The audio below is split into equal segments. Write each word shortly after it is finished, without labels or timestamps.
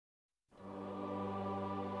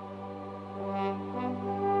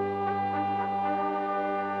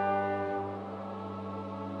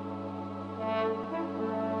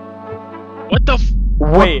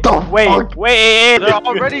What the f- Wait, They're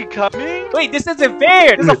already coming? Wait, this isn't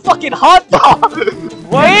fair! This is a fucking hot dog!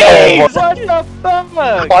 Wait! What the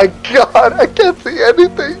fuck? My god, I can't see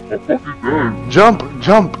anything.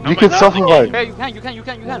 Jump. You can self-revive. Yeah, you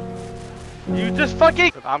can. You just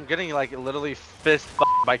fucking. I'm getting like literally fist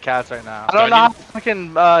by cats right now. I don't know how to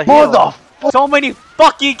fucking What heal. the f- So many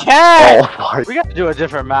fucking cats! Oh my. We gotta do a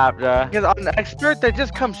different map, bruh. Because on the expert, they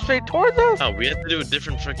just come straight towards us. No, we have to do a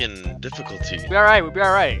different freaking difficulty. We'll be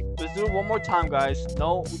alright. Let's do it one more time, guys.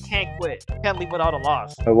 No, we can't quit. We can't leave without a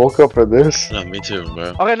loss. I woke up for this. No, me too,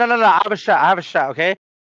 bro. Okay, no. I have a shot, okay?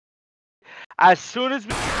 As soon as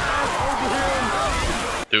we.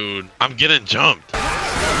 Dude, I'm getting jumped.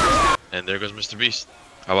 And there goes Mr. Beast.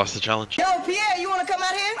 I lost the challenge. Yo, Pierre, you wanna come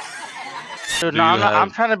out here? Dude, no,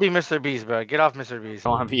 I'm trying to be Mr. Beast, bro. Get off Mr. Beast. I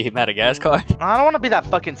want to be Madagascar. I don't want to be that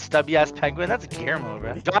fucking stubby ass penguin. That's Guillermo,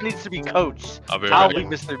 bro. John needs to be coached. I'll be right back. Mr.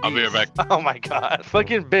 Beast. I'll be right back. Oh my god.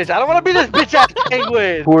 Fucking bitch. I don't want to be this bitch ass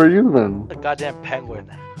penguin. Who are you then? The goddamn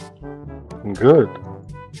penguin. Good.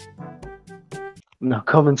 Now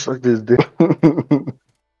come and suck this dick.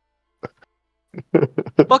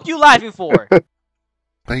 Fuck you laughing for?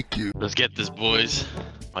 Thank you. Let's get this, boys.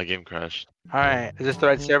 My game crashed. Alright, is this the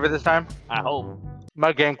right server this time? I hope.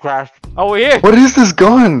 My game crashed. Oh, we're here. What is this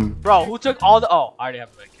gun? Bro, who took all the... Oh, I already have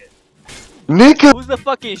a kid. Nika! Who's the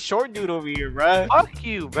fucking short dude over here, bro? Fuck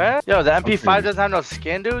you, bro. Yo, the MP5 doesn't have no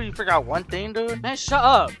skin, dude. You forgot one thing, dude. Man, shut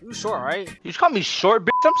up. You short, right? You just call me short,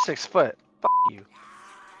 bitch. I'm 6 foot. Fuck you.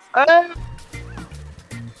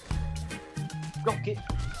 Go, get...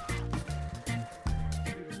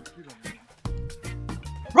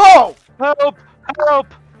 Bro!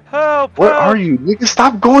 Help! Where are you? Nigga,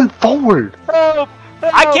 stop going forward! Help!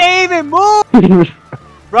 I can't even move!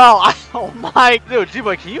 Bro, oh my... Dude,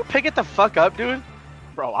 G-Boy, can you pick it the fuck up, dude?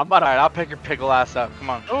 Bro, I'm about to... Alright, I'll pick your pickle ass up. Come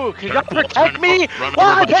on. Ooh, can you Turn protect it me? up, run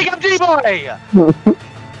Why over my pick up G-Boy?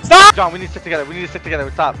 Stop! John, we need to stick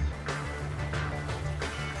together. Stop.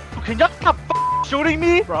 Can you stop shooting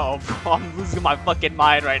me? Bro, I'm losing my fucking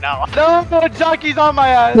mind right now. No, Jockey's on my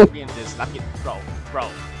ass. I'm getting this. I'm getting...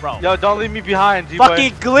 Bro. Yo, don't leave me behind, G-Boy.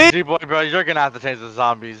 Fucking glitch! G-Boy, bro, you're gonna have to change the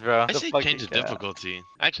zombies, bro. I say change the difficulty.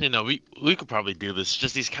 Actually, no, we could probably do this.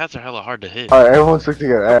 Just these cats are hella hard to hit. Alright, everyone stick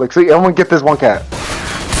together. Like, see, everyone get this one cat.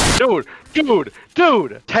 Dude,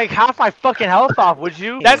 take half my fucking health off, would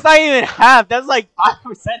you? That's not even half. That's like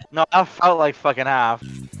 5%. No, that felt like fucking half.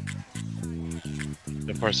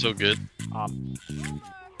 So far, so good.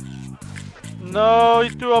 No,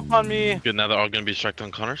 you threw up on me. Good, now they're all gonna be distracted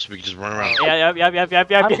on Connor, so we can just run around. Yeah.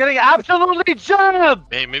 I'm getting absolutely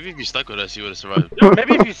jumped. Hey, maybe if you stuck with us, you would have survived. Dude,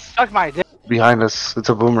 maybe if you suck my dick. Behind us, it's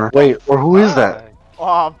a boomer. Wait, or who is that?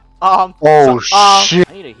 Oh shit.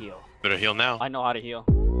 I need to heal. Better heal now. I know how to heal.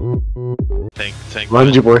 Tank.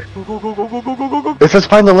 Run, G-Boy. Go. It says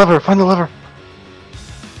find the lever,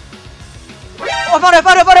 Oh, I found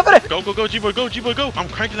it. Go, G-Boy, go. I'm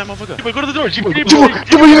cranking that motherfucker. G-Boy, go to the door. G-Boy.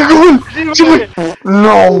 G-Boy, you gotta go in! G-Boy!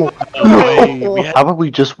 No! How about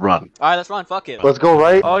we just run? Alright, let's run. Fuck it. Let's go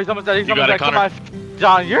right, Oh, he's almost dead. You got it, Come on.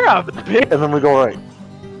 John, you're a bitch. and then we go right.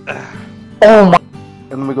 Oh my...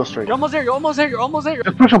 And then we go straight. You're almost there.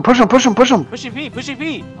 Just push him! Pushing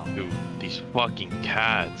P. Dude, these fucking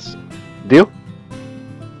cats. Deal?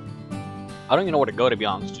 I don't even know where to go, to be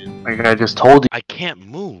honest, dude. Like I just told you. I can't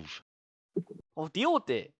move. Well, deal with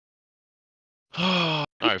it.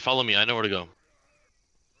 Alright, follow me. I know where to go.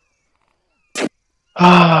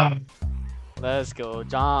 Let's go,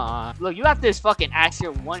 John. Look, you have this fucking axe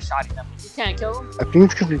here one-shotting them. You can't kill them. I think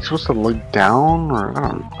it's because you're supposed to look down, or I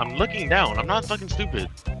don't know. I'm looking down. I'm not fucking stupid.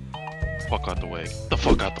 Fuck out the way. The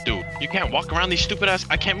fuck out the dude. You can't walk around these stupid ass.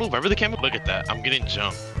 I can't move. I really can't move. Look at that. I'm getting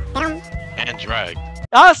jumped. And dragged.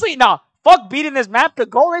 Honestly, no. Fuck beating this map. The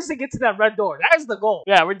goal is to get to that red door. That is the goal.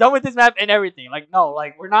 Yeah, we're done with this map and everything. Like, no,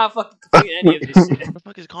 like, we're not fucking completing any of this shit. Where the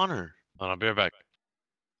fuck is Connor? Hold on, I'll be right back.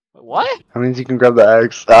 What? That means you can grab the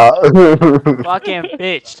axe. Fucking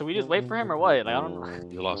bitch. So we just wait for him or what? Like, I don't know.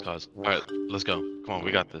 You lost cause. Alright, let's go. Come on,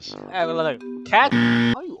 we got this. Hey, look. Cat,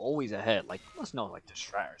 how are you always ahead? Like, you must know, like, the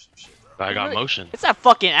strat or some shit, bro. I got motion. It's that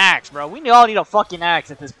fucking axe, bro. We all need a fucking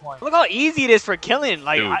axe at this point. Look how easy it is for killing.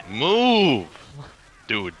 Like, Dude, move!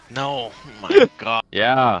 Dude, no. Oh my god.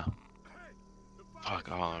 Yeah. Fuck,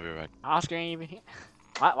 hold on, I'll be right back. Oscar ain't even here.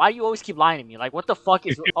 Why do you always keep lying to me? Like, what the fuck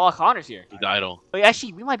is... Oh, Connor's here. He's idle. Wait,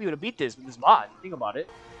 actually, we might be able to beat this with this mod. Think about it.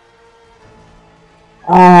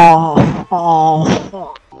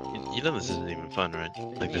 You know this isn't even fun, right?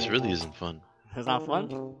 Like, this really isn't fun. It's not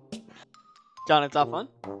fun? John, it's not fun?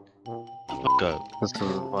 Fuck up. This is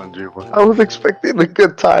fun, G-Boy. I was expecting a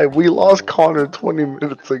good time. We lost Connor 20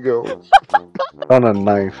 minutes ago. On a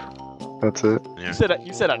knife. That's it. Yeah.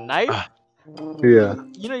 You said a knife? Yeah.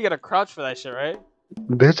 You know you gotta crouch for that shit, right?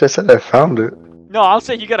 Bitch, I said I found it. No, I'll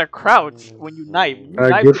say you gotta crouch when you knife. When you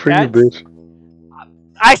knife Good the for you, cats, bitch.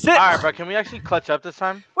 I said. Alright, bro, can we actually clutch up this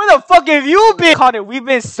time? Where the fuck have you been, Connor? We've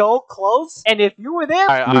been so close, and if you were there,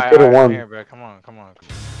 Alright, could've I'm won. here, bro. Come on.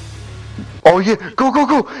 Oh yeah,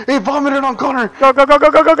 go! Hey, vomit it on Connor. go.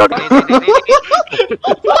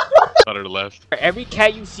 Connor left. For every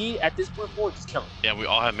cat you see at this point forward, just kill him. Yeah, we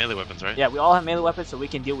all have melee weapons, right? Yeah, we all have melee weapons, so we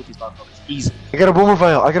can deal with these motherfuckers easy. I got a boomer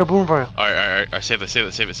vial. Alright. Save it.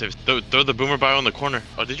 Throw the boomer bio in the corner.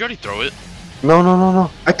 Oh, did you already throw it? No.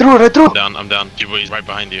 I threw it. I'm down. Jiboy's right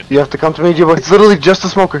behind you. You have to come to me, Jiboy. It's literally just a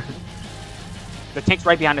smoker. The tank's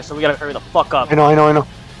right behind us, so we gotta hurry the fuck up. I know.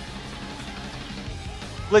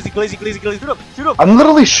 Glizzy, shoot him. I'm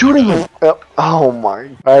literally shooting him. Oh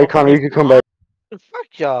my. Alright, Connor, you can come back.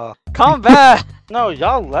 Fuck y'all. Come back. No,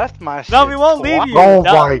 y'all left my shit. No, we won't leave you. Oh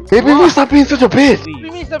No. my. Hey, baby, stop being such a bitch. What do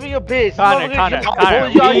you mean stop being a bitch? Connor,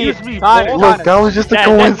 Y'all leave. use me, Connor, boy. Look, that was just a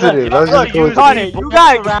coincidence. That was just a Look, coincidence. Connor, you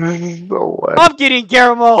got. This is no way. I'm getting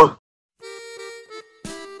Guillermo.